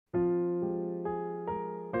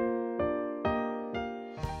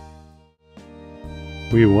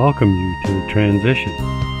we welcome you to the transition.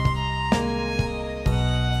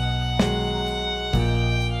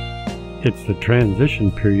 It's the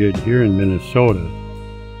transition period here in Minnesota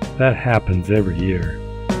that happens every year.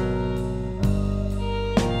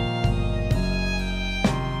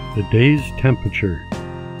 The day's temperature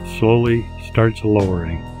slowly starts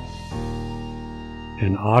lowering,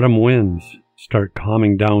 and autumn winds start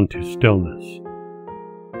calming down to stillness,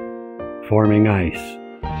 forming ice.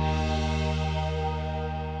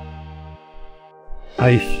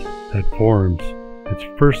 Ice that forms its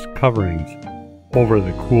first coverings over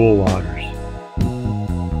the cool waters.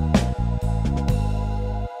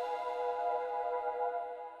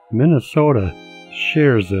 Minnesota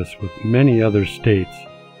shares this with many other states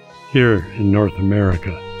here in North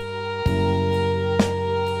America.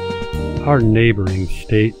 Our neighboring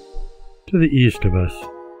state to the east of us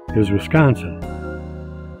is Wisconsin,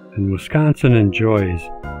 and Wisconsin enjoys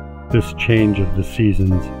this change of the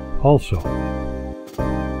seasons also.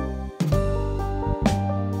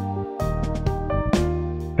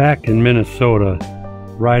 Back in Minnesota,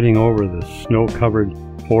 riding over the snow-covered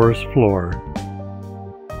forest floor,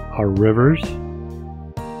 our rivers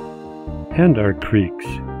and our creeks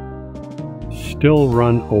still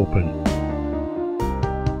run open,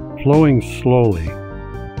 flowing slowly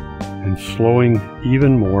and slowing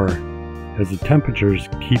even more as the temperatures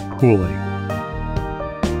keep cooling.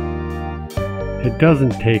 It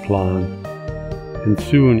doesn't take long, and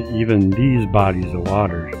soon even these bodies of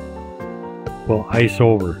water will ice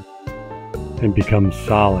over and become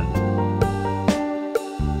solid.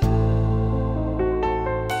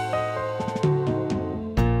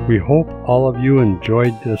 We hope all of you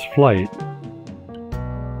enjoyed this flight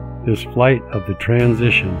of the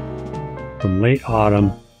transition from late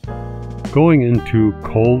autumn going into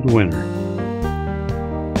cold winter.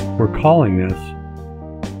 We're calling this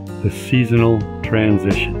the seasonal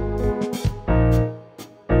transition.